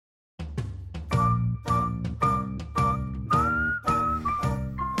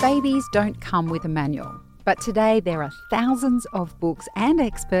Babies don't come with a manual, but today there are thousands of books and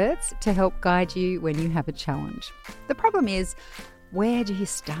experts to help guide you when you have a challenge. The problem is, where do you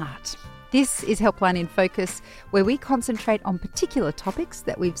start? This is Helpline in Focus, where we concentrate on particular topics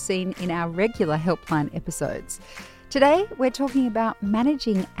that we've seen in our regular Helpline episodes. Today, we're talking about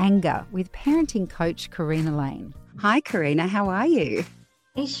managing anger with parenting coach Karina Lane. Hi, Karina. How are you?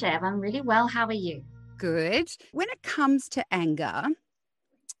 Hey, Chev. I'm really well. How are you? Good. When it comes to anger,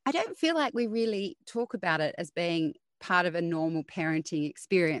 I don't feel like we really talk about it as being part of a normal parenting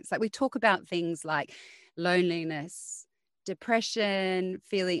experience. Like we talk about things like loneliness, depression,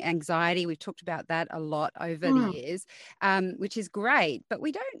 feeling anxiety. We've talked about that a lot over the years, which is great. But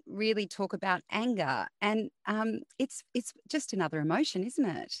we don't really talk about anger, and it's just another emotion, isn't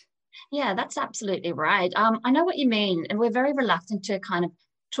it? Yeah, that's absolutely right. I know what you mean, and we're very reluctant to kind of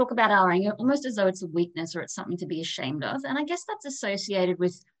talk about our anger almost as though it's a weakness or it's something to be ashamed of. And I guess that's associated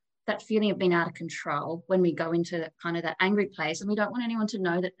with that feeling of being out of control when we go into kind of that angry place, and we don't want anyone to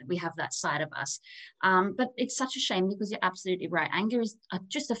know that we have that side of us. But it's such a shame because you're absolutely right. Anger is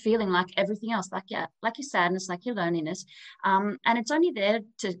just a feeling like everything else, like your sadness, like your loneliness, and it's only there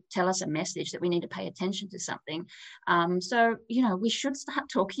to tell us a message that we need to pay attention to something. So we should start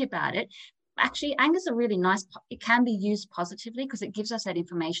talking about it. Actually, anger is a really nice, it can be used positively because it gives us that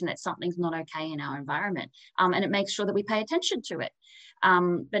information that something's not okay in our environment, and it makes sure that we pay attention to it.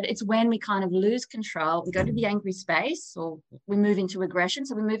 But it's when we kind of lose control, we go to the angry space, or we move into aggression.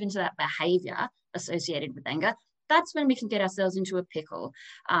 So we move into that behavior associated with anger. That's when we can get ourselves into a pickle.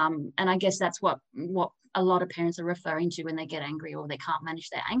 And I guess that's what a lot of parents are referring to when they get angry or they can't manage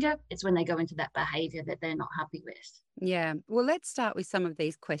their anger. It's when they go into that behavior that they're not happy with. Yeah. Well, let's start with some of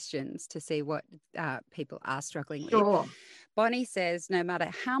these questions to see what people are struggling with. Sure. Bonnie says, no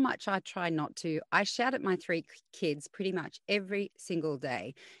matter how much I try not to, I shout at my 3 kids pretty much every single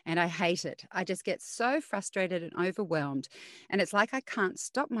day, and I hate it. I just get so frustrated and overwhelmed, and it's like I can't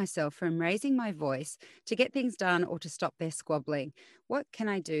stop myself from raising my voice to get things done or to stop their squabbling. What can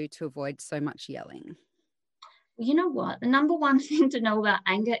I do to avoid so much yelling? You know what? The number one thing to know about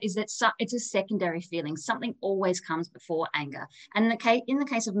anger is that it's a secondary feeling. Something always comes before anger. And in the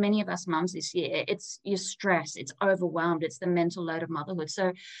case of many of us mums this year, it's your stress, it's overwhelmed, it's the mental load of motherhood.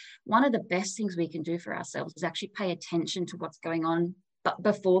 So one of the best things we can do for ourselves is actually pay attention to what's going on but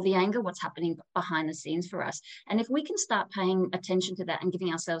before the anger, what's happening behind the scenes for us. And if we can start paying attention to that and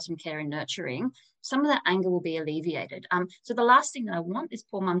giving ourselves some care and nurturing, some of that anger will be alleviated. So the last thing that I want this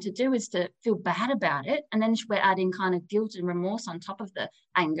poor mum to do is to feel bad about it. And then we're adding kind of guilt and remorse on top of the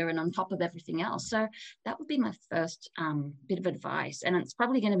anger and on top of everything else. So that would be my first bit of advice. And it's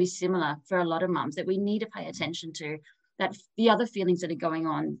probably going to be similar for a lot of mums, that we need to pay attention to that the other feelings that are going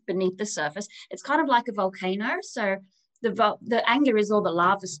on beneath the surface. It's kind of like a volcano. So the anger is all the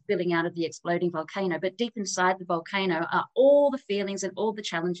lava spilling out of the exploding volcano, but deep inside the volcano are all the feelings and all the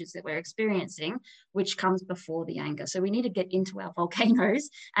challenges that we're experiencing, which comes before the anger. So we need to get into our volcanoes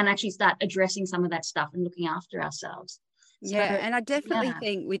and actually start addressing some of that stuff and looking after ourselves. Yeah, and I definitely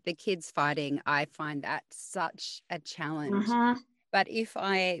think with the kids fighting, I find that such a challenge. But if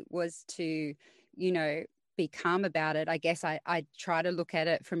I was to, be calm about it, I guess I try to look at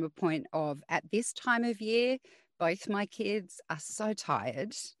it from a point of, at this time of year, both my kids are so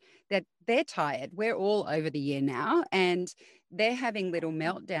tired that they're tired. We're all over the year now, and they're having little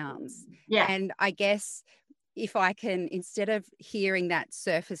meltdowns. Yeah. And I guess if I can, instead of hearing that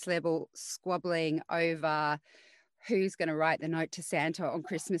surface level squabbling over who's going to write the note to Santa on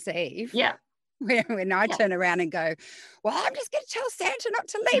Christmas Eve. Yeah. When I turn around and go, well, I'm just going to tell Santa not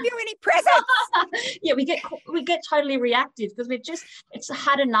to leave you any presents. Yeah, we get totally reactive because it's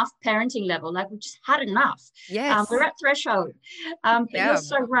had enough parenting level. Like, we've just had enough. Yes. We're at threshold. But you're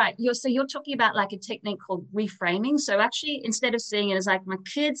so right. You're talking about like a technique called reframing. So actually, instead of seeing it as like my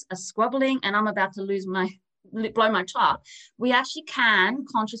kids are squabbling and I'm about to blow my top, we actually can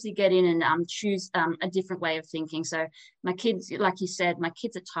consciously get in and choose a different way of thinking. So my kids, like you said, my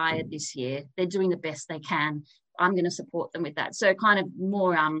kids are tired this year. They're doing the best they can. I'm going to support them with that. So kind of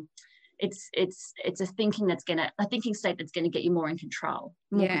more it's a thinking state that's going to get you more in control.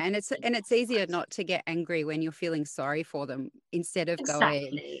 And it's easier not to get angry when you're feeling sorry for them, instead of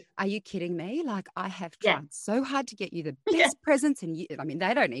going, are you kidding me? Like, I have tried so hard to get you the best presents, and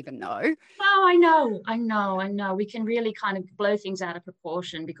they don't even know. Oh, I know. We can really kind of blow things out of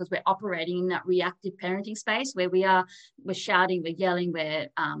proportion because we're operating in that reactive parenting space where we're shouting, we're yelling, we're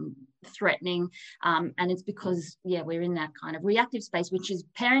threatening, and it's because we're in that kind of reactive space, which is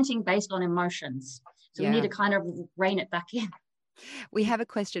parenting based on emotions. So we need to kind of rein it back in. We have a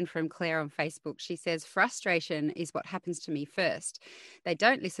question from Claire on Facebook. She says, frustration is what happens to me first. They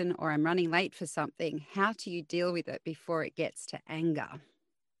don't listen or I'm running late for something. How do you deal with it before it gets to anger?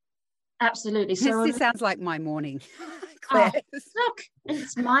 Absolutely. This sounds like my morning, oh, Claire. look,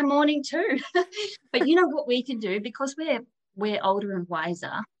 it's my morning too. But you know what we can do, because we're older and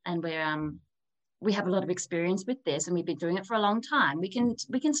wiser, and we have a lot of experience with this, and we've been doing it for a long time. We can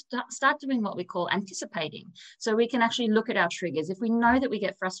start doing what we call anticipating. So we can actually look at our triggers. If we know that we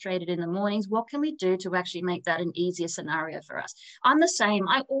get frustrated in the mornings, what can we do to actually make that an easier scenario for us? I'm the same.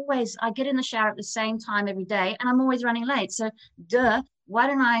 I get in the shower at the same time every day, and I'm always running late. So why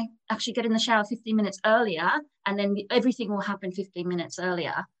don't I actually get in the shower 15 minutes earlier, and then everything will happen 15 minutes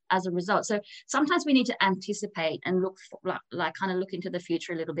earlier as a result. So sometimes we need to anticipate and look kind of look into the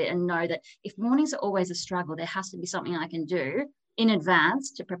future a little bit, and know that if mornings are always a struggle, there has to be something I can do in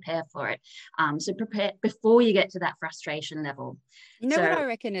advance to prepare for it. So prepare before you get to that frustration level. You know what I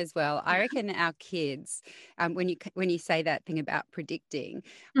reckon as well? I reckon our kids, when you say that thing about predicting,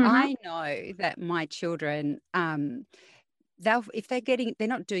 I know that my children, they're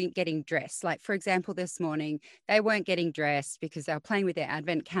not getting dressed. Like, for example, this morning, they weren't getting dressed because they were playing with their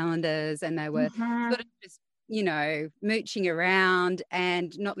advent calendars, and they were sort of just, mooching around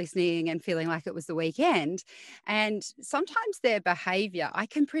and not listening and feeling like it was the weekend. And sometimes their behavior, I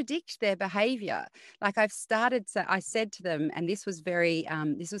can predict their behavior. Like I said to them, and this was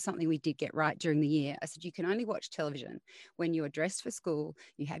this was something we did get right during the year. I said, you can only watch television when you are dressed for school,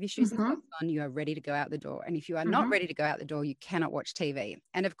 you have your shoes and socks on, you are ready to go out the door. And if you are not ready to go out the door, you cannot watch TV.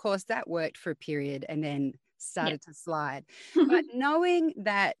 And of course that worked for a period and then started to slide. But knowing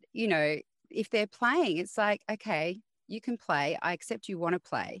that, if they're playing, it's like, okay, you can play. I accept you want to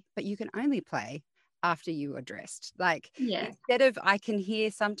play, but you can only play after you are dressed. Like, instead of, I can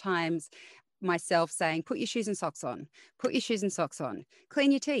hear sometimes myself saying, put your shoes and socks on, put your shoes and socks on,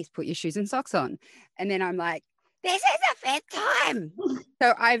 clean your teeth, put your shoes and socks on. And then I'm like, this is a bedtime.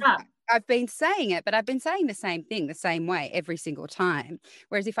 So I've been saying it, but I've been saying the same thing the same way every single time.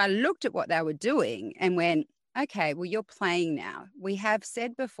 Whereas if I looked at what they were doing and went, okay, well, you're playing now. We have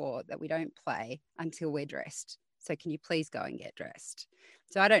said before that we don't play until we're dressed. So can you please go and get dressed?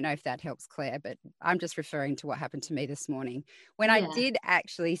 So I don't know if that helps, Claire, but I'm just referring to what happened to me this morning when I did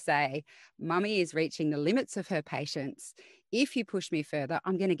actually say, Mummy is reaching the limits of her patience. If you push me further,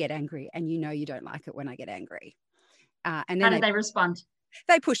 I'm going to get angry. And you know you don't like it when I get angry. And then how did they respond?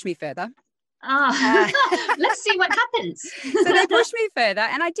 They pushed me further. Let's see what happens. So they pushed me further,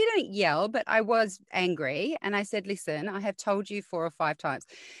 and I didn't yell, but I was angry. And I said, listen, I have told you 4 or 5 times.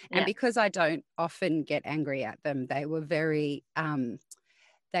 And because I don't often get angry at them, they were very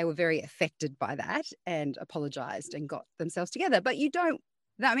affected by that and apologized and got themselves together. But you don't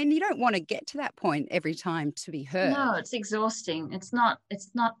want to get to that point every time to be heard. No, it's exhausting. It's not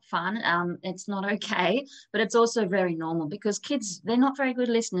fun. It's not okay, but it's also very normal, because kids, they're not very good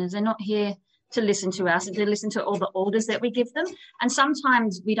listeners. They're not here to listen to us and to listen to all the orders that we give them. And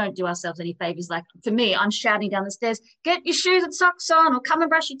sometimes we don't do ourselves any favors. Like for me, I'm shouting down the stairs, get your shoes and socks on, or come and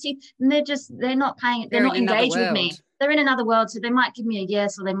brush your teeth. And they're not paying it. They're not engaged with me. They're in another world. So they might give me a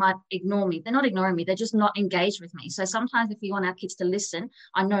yes, or they might ignore me. They're not ignoring me. They're just not engaged with me. So sometimes if we want our kids to listen,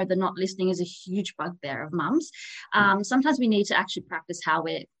 I know they're not listening is a huge bugbear of mums. Sometimes we need to actually practice how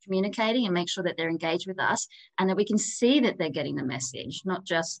we're communicating and make sure that they're engaged with us, and that we can see that they're getting the message, not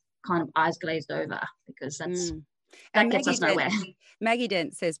just kind of eyes glazed over, because that gets us nowhere. Maggie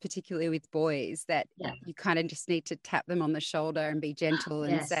Dent says, particularly with boys, that you kind of just need to tap them on the shoulder and be gentle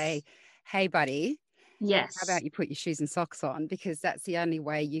and say, hey, buddy, how about you put your shoes and socks on? Because that's the only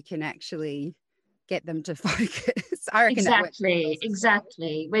way you can actually get them to focus. I reckon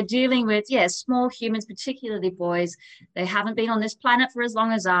exactly. We're dealing with, small humans, particularly boys. They haven't been on this planet for as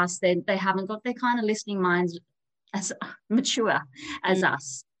long as us. They haven't got their kind of listening minds as mature as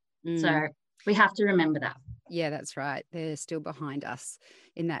us. So we have to remember that. Yeah, that's right. They're still behind us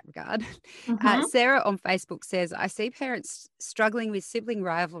in that regard. Sarah on Facebook says, I see parents struggling with sibling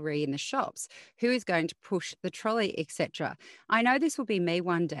rivalry in the shops. Who is going to push the trolley, etc.? I know this will be me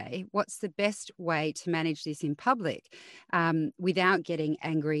one day. What's the best way to manage this in public without getting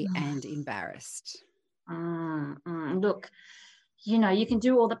angry and embarrassed? Look, you can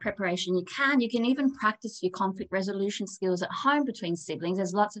do all the preparation you can. You can even practice your conflict resolution skills at home between siblings.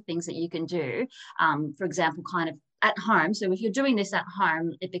 There's lots of things that you can do. For example, kind of at home. So if you're doing this at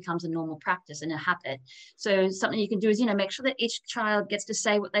home, it becomes a normal practice and a habit. So something you can do is, make sure that each child gets to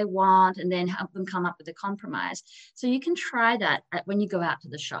say what they want, and then help them come up with a compromise. So you can try that when you go out to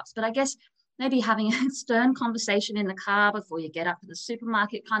the shops. But I guess maybe having a stern conversation in the car before you get up to the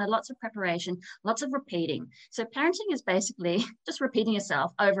supermarket, kind of lots of preparation, lots of repeating. So parenting is basically just repeating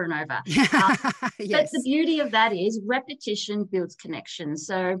yourself over and over. But the Yes. beauty of that is repetition builds connections.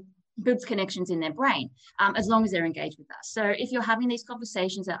 So builds connections in their brain, as long as they're engaged with us. So if you're having these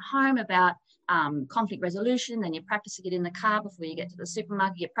conversations at home about conflict resolution, then you're practicing it in the car before you get to the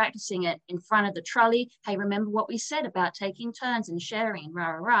supermarket, you're practicing it in front of the trolley. Hey, remember what we said about taking turns and sharing and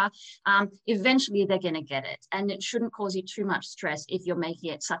rah, rah, rah. Eventually they're going to get it. And it shouldn't cause you too much stress if you're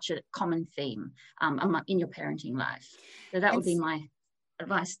making it such a common theme in your parenting life. So that would be my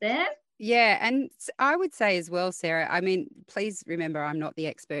advice there. Yeah, and I would say as well, Sarah, I mean, please remember I'm not the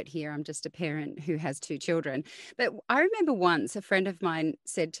expert here. I'm just a parent who has two children. But I remember once a friend of mine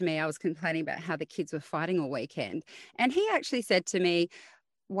said to me, I was complaining about how the kids were fighting all weekend. And he actually said to me,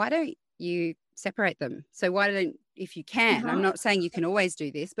 why don't you separate them? So why don't, if you can, I'm not saying you can always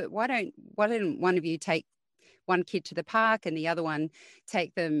do this, but why don't one of you take one kid to the park and the other one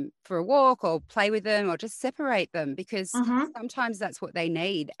take them for a walk or play with them or just separate them, because sometimes that's what they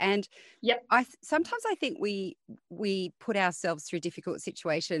need. And sometimes I think we put ourselves through difficult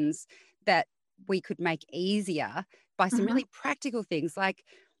situations that we could make easier by some really practical things, like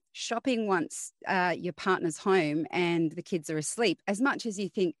shopping once your partner's home and the kids are asleep. As much as you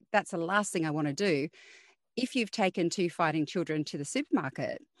think that's the last thing I want to do, if you've taken two fighting children to the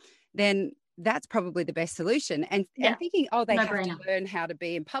supermarket, then that's probably the best solution. And thinking, oh, they have to learn how to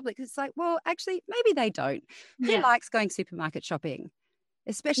be in public. It's like, well, actually, maybe they don't. Who likes going supermarket shopping?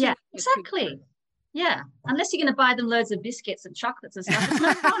 Especially. Yeah, exactly. Yeah, unless you're going to buy them loads of biscuits and chocolates and stuff, it's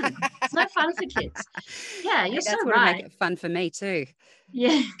no fun. It's no fun for kids. Yeah, you're so right. That's make it fun for me too.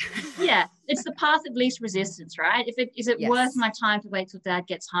 Yeah, yeah. It's the path of least resistance, right? Is it worth my time to wait till Dad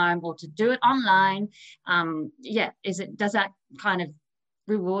gets home or to do it online? Does that kind of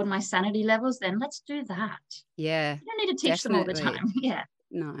reward my sanity levels? Then let's do that. Yeah, you don't need to teach them all the time. Yeah.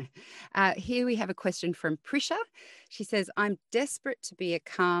 No. Here we have a question from Prisha. She says, I'm desperate to be a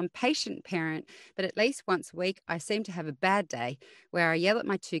calm, patient parent, but at least once a week I seem to have a bad day where I yell at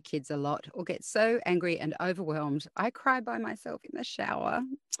my two kids a lot or get so angry and overwhelmed I cry by myself in the shower.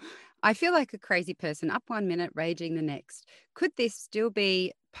 I feel like a crazy person, up 1 minute, raging the next. Could this still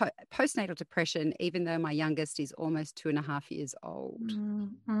be postnatal depression, even though my youngest is almost 2.5 years old?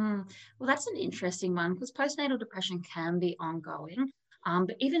 Well, that's an interesting one, because postnatal depression can be ongoing.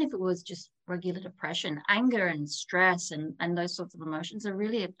 But even if it was just regular depression, anger and stress and those sorts of emotions are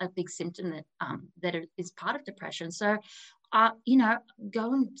really a big symptom that is part of depression. So,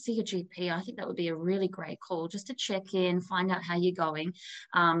 go and see your GP. I think that would be a really great call, just to check in, find out how you're going,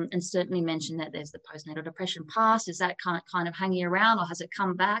 and certainly mention that there's the postnatal depression past. Is that kind of hanging around, or has it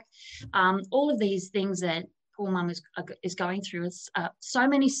come back? All of these things that poor mum is going through. So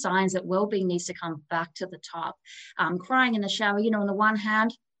many signs that well-being needs to come back to the top. Crying in the shower, on the one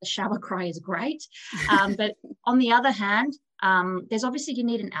hand, the shower cry is great, but on the other hand, there's obviously, you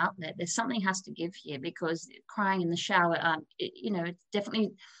need an outlet. There's something has to give here, because crying in the shower, it's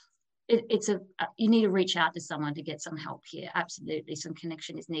definitely, you need to reach out to someone to get some help here. Absolutely, some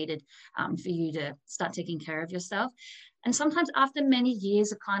connection is needed for you to start taking care of yourself. And sometimes after many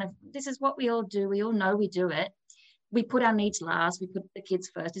years of this is what we all do. We all know we do it. We put our needs last. We put the kids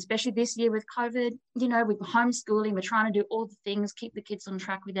first, especially this year with COVID. We're homeschooling. We're trying to do all the things, keep the kids on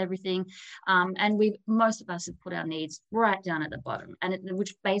track with everything. And most of us have put our needs right down at the bottom,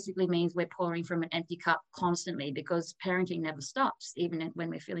 which basically means we're pouring from an empty cup constantly, because parenting never stops, even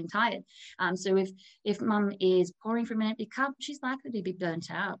when we're feeling tired. So if mum is pouring from an empty cup, she's likely to be burnt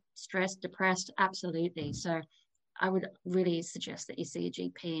out, stressed, depressed. Absolutely. So I would really suggest that you see a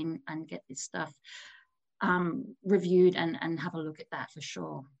GP and get this stuff reviewed and have a look at that for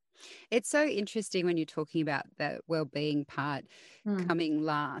sure. It's so interesting when you're talking about the well-being part coming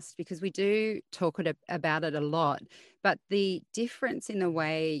last, because we do talk about it a lot, but the difference in the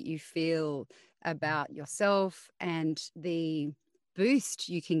way you feel about yourself and the boost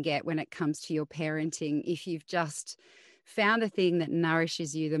you can get when it comes to your parenting, if you've just found the thing that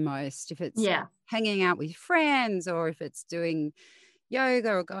nourishes you the most, if it's hanging out with friends, or if it's doing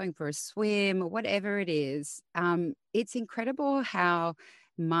yoga or going for a swim or whatever it is, it's incredible how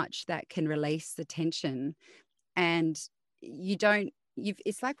much that can release the tension. And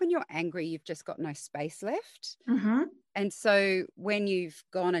it's like when you're angry, you've just got no space left. And so when you've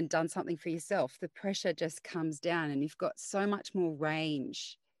gone and done something for yourself, the pressure just comes down and you've got so much more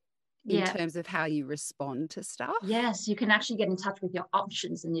range in terms of how you respond to stuff. Yes, you can actually get in touch with your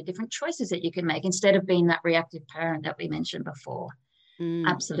options and your different choices that you can make, instead of being that reactive parent that we mentioned before.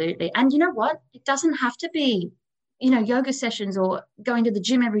 Absolutely. And you know what? It doesn't have to be yoga sessions or going to the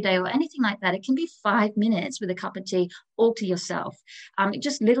gym every day or anything like that. It can be 5 minutes with a cup of tea all to yourself.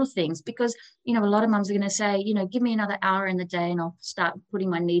 Just little things, because, a lot of mums are going to say, give me another hour in the day and I'll start putting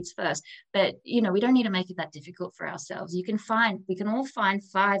my needs first. But, we don't need to make it that difficult for ourselves. We can all find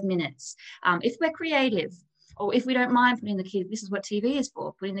 5 minutes. If we're creative, or if we don't mind putting the kids, this is what TV is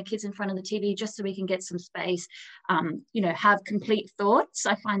for, putting the kids in front of the TV just so we can get some space, have complete thoughts.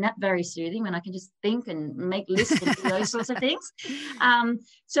 I find that very soothing when I can just think and make lists and do those sorts of things.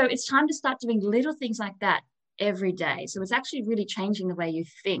 So it's time to start doing little things like that every day. So it's actually really changing the way you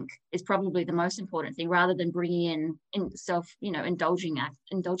think is probably the most important thing, rather than bringing in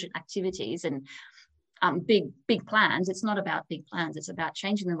indulgent activities and big plans. It's not about big plans. It's about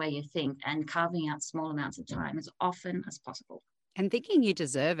changing the way you think and carving out small amounts of time as often as possible. And thinking you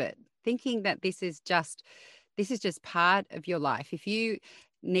deserve it, thinking that this is just part of your life. If you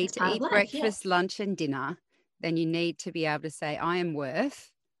need to eat breakfast, lunch and dinner, then you need to be able to say, I am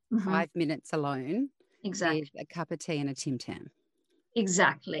worth 5 minutes alone with a cup of tea and a Tim Tam.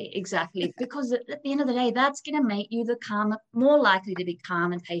 Exactly. Because at the end of the day, that's going to make you more likely to be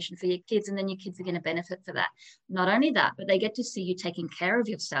calm and patient for your kids. And then your kids are going to benefit for that. Not only that, but they get to see you taking care of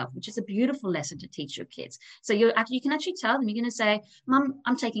yourself, which is a beautiful lesson to teach your kids. So you can actually tell them, you're going to say, Mum,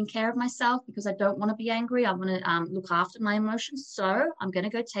 I'm taking care of myself because I don't want to be angry. I want to look after my emotions. So I'm going to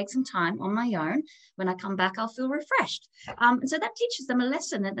go take some time on my own. When I come back, I'll feel refreshed. And so that teaches them a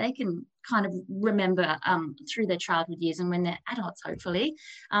lesson that they can kind of remember through their childhood years, and when they're adults, hopefully.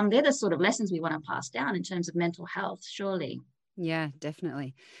 They're the sort of lessons we want to pass down in terms of mental health, surely. Yeah,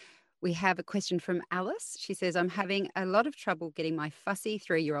 definitely. We have a question from Alice. She says, I'm having a lot of trouble getting my fussy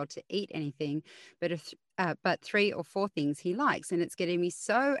 3-year-old to eat anything, but 3 or 4 things he likes. And it's getting me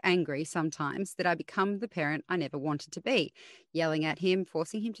so angry sometimes that I become the parent I never wanted to be, yelling at him,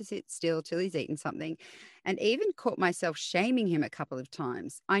 forcing him to sit still till he's eaten something, and even caught myself shaming him a couple of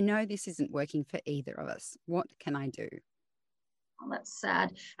times. I know this isn't working for either of us. What can I do? Oh, that's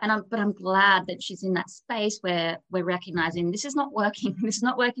sad. But I'm glad that she's in that space where we're recognizing this is not working. This is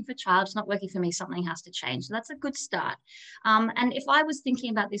not working for child. It's not working for me. Something has to change. So that's a good start. And if I was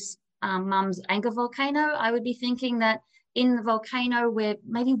thinking about this mum's anger volcano, I would be thinking that in the volcano, we're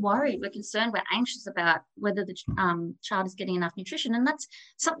maybe worried, we're concerned, we're anxious about whether the child is getting enough nutrition. And that's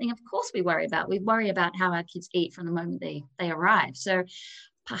something, of course, we worry about. We worry about how our kids eat from the moment they arrive. So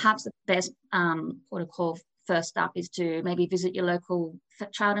perhaps the best protocol first up is to maybe visit your local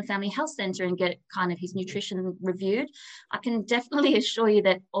child and family health centre and get kind of his nutrition reviewed. I can definitely assure you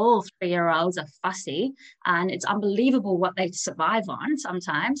that all 3-year-olds are fussy, and it's unbelievable what they survive on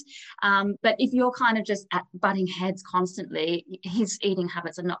sometimes. But if you're kind of just at butting heads constantly, his eating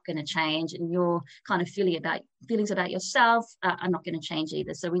habits are not going to change, and your kind of feelings about yourself are not going to change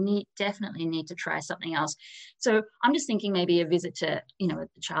either. So we definitely need to try something else. So I'm just thinking maybe a visit to, the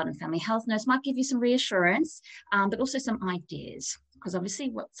child and family health nurse might give you some reassurance, but also some ideas. Because obviously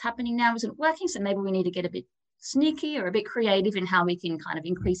what's happening now isn't working. So maybe we need to get a bit sneaky or a bit creative in how we can kind of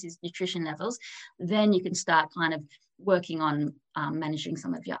increase his nutrition levels. Then you can start kind of working on managing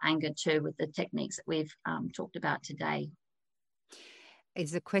some of your anger too with the techniques that we've talked about today.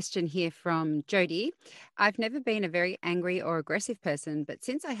 Is a question here from Jody. I've never been a very angry or aggressive person, but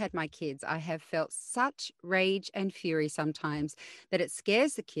since I had my kids, I have felt such rage and fury sometimes that it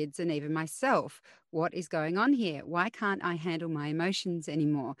scares the kids and even myself. What is going on here? Why can't I handle my emotions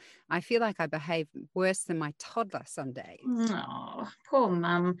anymore? I feel like I behave worse than my toddler some days. Oh, poor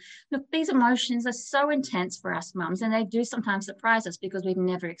mum. Look, these emotions are so intense for us mums, and they do sometimes surprise us because we've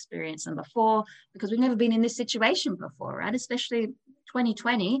never experienced them before, because we've never been in this situation before, right? Especially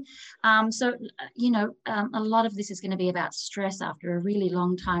 2020. So, a lot of this is going to be about stress after a really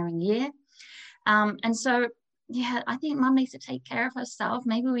long, tiring year. And so, yeah, I think mum needs to take care of herself.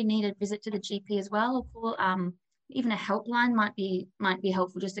 Maybe we need a visit to the GP as well, or call even a helpline might be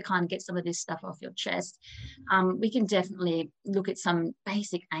helpful just to kind of get some of this stuff off your chest. We can definitely look at some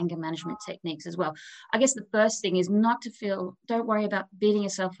basic anger management techniques as well. I guess the first thing is don't worry about beating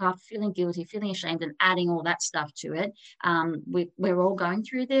yourself up, feeling guilty, feeling ashamed, and adding all that stuff to it. We're all going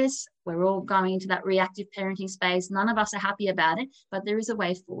through this. We're all going into that reactive parenting space. None of us are happy about it, but there is a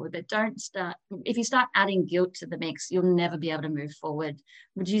way forward. But if you start adding guilt to the mix, you'll never be able to move forward.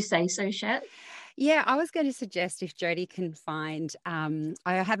 Would you say so, Shet? Yeah, I was going to suggest if Jody can find, I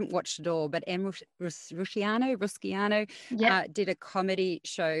haven't watched it all, but Em Rusciano did a comedy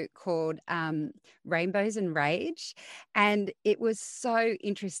show called Rainbows and Rage. And it was so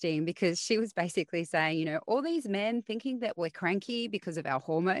interesting because she was basically saying, all these men thinking that we're cranky because of our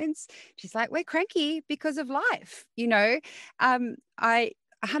hormones. She's like, we're cranky because of life.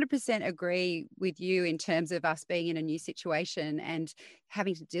 100% agree with you in terms of us being in a new situation and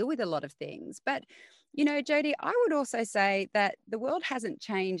having to deal with a lot of things. But, Jodie, I would also say that the world hasn't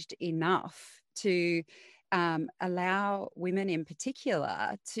changed enough to allow women in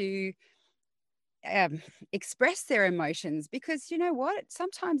particular to express their emotions, because you know what,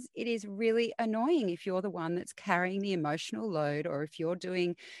 sometimes it is really annoying if you're the one that's carrying the emotional load, or if you're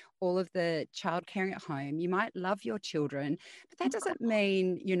doing all of the childcaring at home. You might love your children, but that doesn't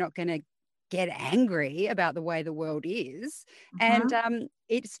mean you're not going to get angry about the way the world is. And Mhm.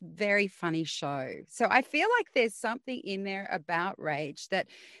 it's very funny show. So I feel like there's something in there about rage, that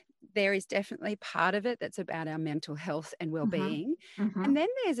there is definitely part of it that's about our mental health and Mhm. well-being. And Mhm. then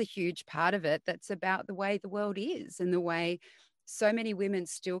there's a huge part of it that's about the way the world is, and the way so many women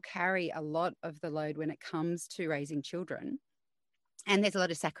still carry a lot of the load when it comes to raising children. And there's a lot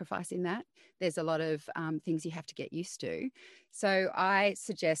of sacrifice in that. There's a lot of things you have to get used to. So I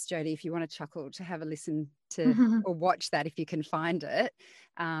suggest, Jodie, if you want to chuckle, to have a listen to Mhm. or watch that if you can find it.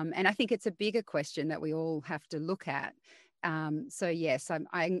 And I think it's a bigger question that we all have to look at. So yes,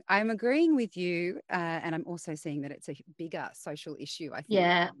 I'm agreeing with you, and I'm also seeing that it's a bigger social issue, I think.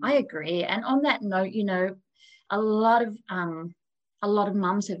 Yeah, I agree. And on that note, a lot of um a lot of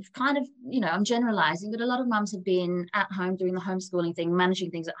mums have kind of, I'm generalizing, but a lot of mums have been at home doing the homeschooling thing,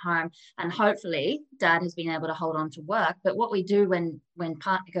 managing things at home, and hopefully dad has been able to hold on to work. But what we do when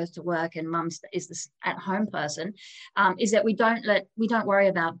partner goes to work and mum is this at home person, is that we don't worry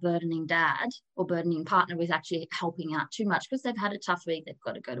about burdening dad or burdening partner with actually helping out too much, because they've had a tough week, they've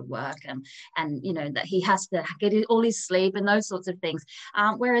got to go to work, and that he has to get all his sleep and those sorts of things.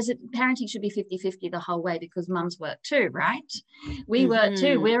 Whereas parenting should be 50-50 the whole way, because mums work too, right? We work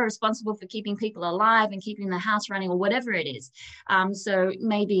too. Mm-hmm. We're responsible for keeping people alive and keeping the house running, or whatever it is. So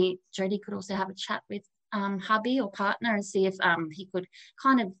maybe Jodie could also have a chat with hubby or partner and see if he could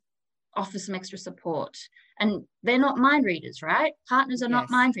kind of offer some extra support. And they're not mind readers, right? Partners are not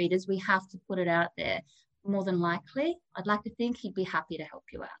Yes. mind readers. We have to put it out there. More than likely, I'd like to think he'd be happy to help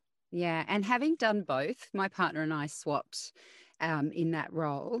you out. Yeah. And having done both, my partner and I swapped in that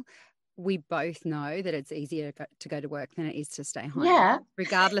role. We both know that it's easier to go to work than it is to stay home. Yeah,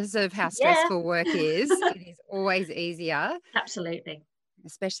 Regardless of how yeah, stressful work is, it is always easier, absolutely.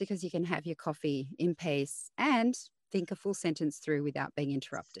 especially because you can have your coffee in peace and think a full sentence through without being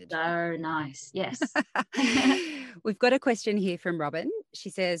interrupted. So nice. Yes. We've got a question here from Robin. She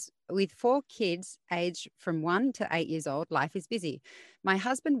says, with 4 kids aged from 1 to 8 years old, life is busy. My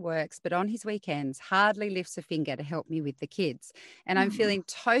husband works, but on his weekends hardly lifts a finger to help me with the kids. And I'm Hmm. feeling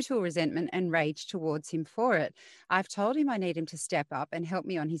total resentment and rage towards him for it. I've told him I need him to step up and help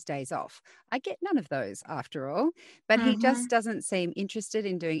me on his days off. I get none of those after all, but he Hmm. just doesn't seem interested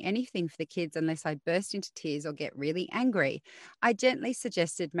in doing anything for the kids unless I burst into tears or get really angry. I gently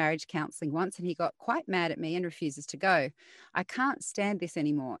suggested marriage counselling once and he got quite mad at me and refuses to go. I can't stand this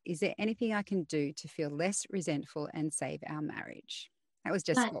anymore. Is there anything I can do to feel less resentful and save our marriage? That was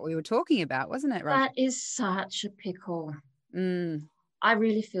just That what we were talking about, wasn't it, Rob? that is such a pickle. Mm, I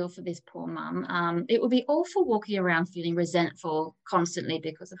really feel for this poor mum. It would be awful walking around feeling resentful constantly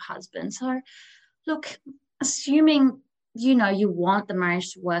because of husband. So, look, assuming you want the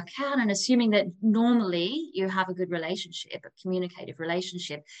marriage to work out, and assuming that normally you have a good relationship, a communicative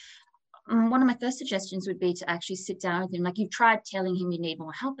relationship, one of my first suggestions would be to actually sit down with him. Like, you've tried telling him you need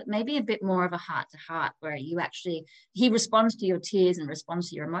more help, but maybe a bit more of a heart to heart, where he responds to your tears and responds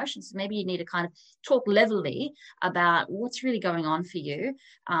to your emotions. So maybe you need to kind of talk levelly about what's really going on for you,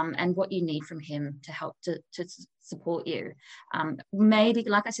 and what you need from him to help to support you. Maybe,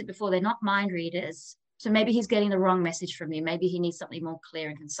 like I said before, they're not mind readers. So maybe he's getting the wrong message from you. Maybe he needs something more clear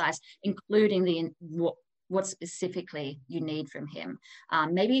and concise, including what specifically you need from him.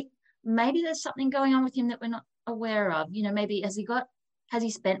 Maybe there's something going on with him that we're not aware of. Maybe has he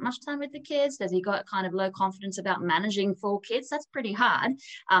spent much time with the kids? Has he got kind of low confidence about managing 4 kids? That's pretty hard,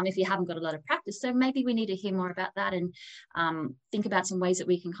 if you haven't got a lot of practice. So maybe we need to hear more about that, and think about some ways that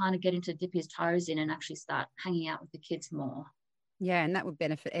we can kind of get him to dip his toes in and actually start hanging out with the kids more. yeah, and that would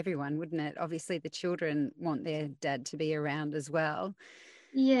benefit everyone, wouldn't it? Obviously, the children want their dad to be around as well.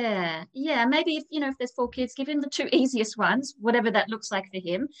 Yeah, yeah. Maybe if there's 4 kids, give him the 2 easiest ones, whatever that looks like for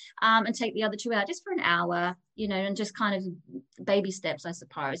him, and take the other 2 out just for an hour, and just kind of baby steps, I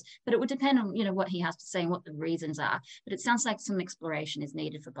suppose. But it would depend on what he has to say and what the reasons are. But it sounds like some exploration is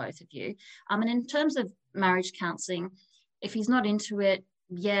needed for both of you. And in terms of marriage counselling, if he's not into it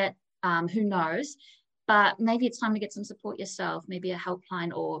yet, who knows? But maybe it's time to get some support yourself, maybe a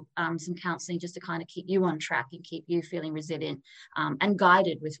helpline or some counselling, just to kind of keep you on track and keep you feeling resilient, and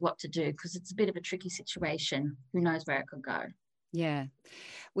guided with what to do, because it's a bit of a tricky situation. Who knows where it could go? Yeah.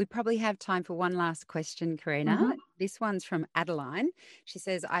 We probably have time for one last question, Karina. Mm-hmm. This one's from Adeline. She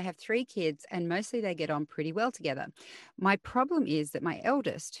says, I have 3 kids and mostly they get on pretty well together. My problem is that my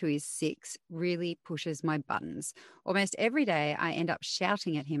eldest, who is 6, really pushes my buttons. Almost every day I end up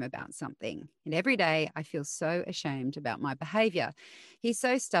shouting at him about something. And every day I feel so ashamed about my behaviour. He's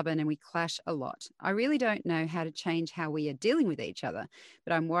so stubborn and we clash a lot. I really don't know how to change how we are dealing with each other,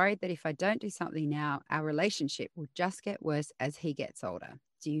 but I'm worried that if I don't do something now, our relationship will just get worse as he gets older.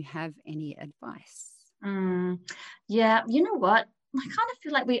 Do you have any advice? Yeah, you know what? I kind of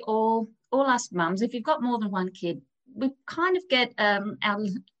feel like we all us mums, if you've got more than one kid, we kind of get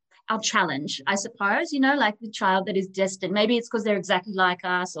our challenge, I suppose, like the child that is destined. Maybe it's because they're exactly like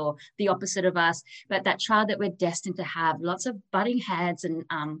us or the opposite of us, but that child that we're destined to have lots of butting heads and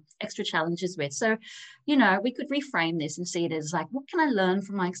extra challenges with. So, we could reframe this and see it as like, what can I learn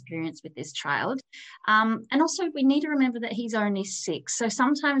from my experience with this child? And also we need to remember that he's only 6. So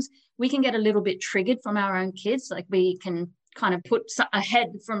sometimes we can get a little bit triggered from our own kids. Like we can kind of put a head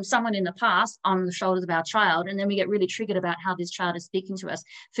from someone in the past on the shoulders of our child, and then we get really triggered about how this child is speaking to us,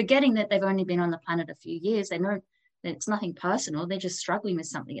 forgetting that they've only been on the planet a few years. They know that it's nothing personal. They're just struggling with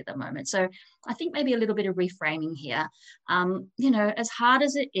something at the moment. So I think maybe a little bit of reframing here. As hard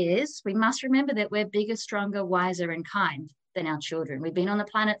as it is, we must remember that we're bigger, stronger, wiser, and kind than our children. We've been on the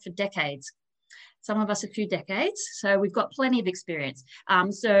planet for decades. Some of us a few decades. So we've got plenty of experience.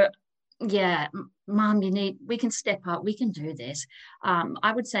 Yeah, Mum, we can step up. We can do this.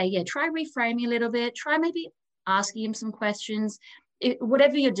 I would say, try reframing a little bit. Try maybe asking him some questions.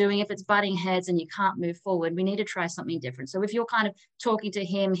 Whatever you're doing, if it's butting heads and you can't move forward, we need to try something different. So if you're kind of talking to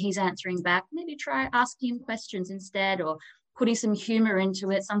him, he's answering back, maybe try asking him questions instead, or putting some humor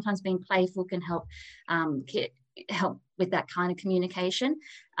into it. Sometimes being playful can help with that kind of communication.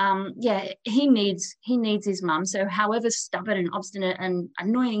 He needs his mum. So however stubborn and obstinate and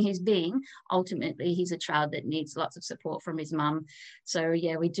annoying he's being, ultimately he's a child that needs lots of support from his mum. So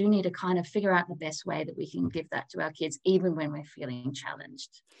we do need to kind of figure out the best way that we can give that to our kids, even when we're feeling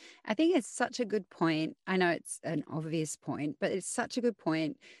challenged. I think it's such a good point. I know it's an obvious point, but it's such a good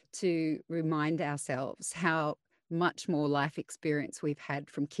point to remind ourselves how much more life experience we've had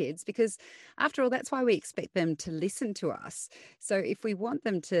from kids, because after all, that's why we expect them to listen to us. So if we want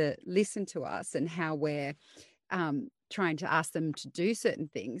them to listen to us and how we're trying to ask them to do certain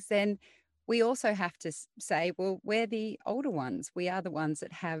things, then we also have to say, well, we're the older ones. We are the ones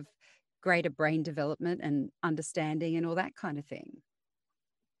that have greater brain development and understanding and all that kind of thing.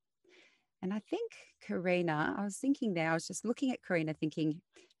 And I think, Karina, I was just looking at Karina thinking,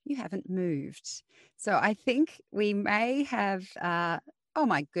 you haven't moved. So I think we may have, oh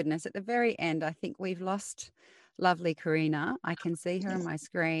my goodness, at the very end, I think we've lost lovely Karina. I can see her on my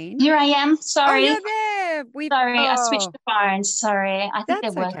screen. Here I am. Sorry. Oh, you're there. I switched the phone. Sorry. I think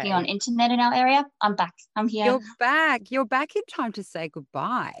they're working on internet in our area. I'm back. I'm here. You're back. You're back in time to say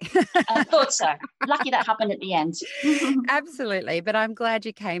goodbye. I thought so. Lucky that happened at the end. Absolutely. But I'm glad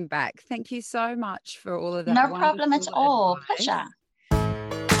you came back. Thank you so much for all of that. No problem at all. Advice. Pleasure.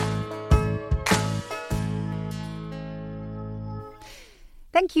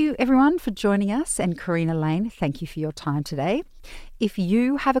 Thank you, everyone, for joining us. And Karina Lane, thank you for your time today. If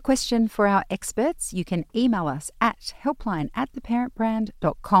you have a question for our experts, you can email us at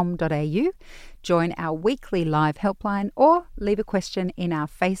helpline@theparentbrand.com.au, join our weekly live helpline, or leave a question in our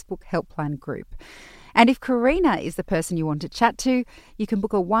Facebook helpline group. And if Karina is the person you want to chat to, you can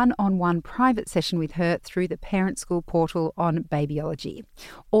book a one-on-one private session with her through the Parent School portal on Babyology.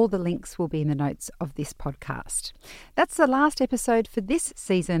 All the links will be in the notes of this podcast. That's the last episode for this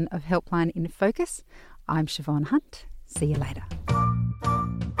season of Helpline in Focus. I'm Siobhan Hunt. See you later.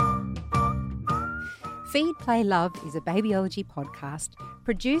 Feed, Play, Love is a Babyology podcast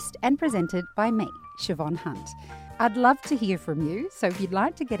produced and presented by me, Siobhan Hunt. I'd love to hear from you, so if you'd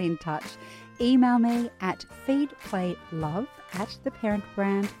like to get in touch, email me at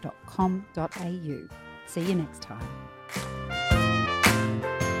feedplaylove@theparentbrand.com.au. See you next time.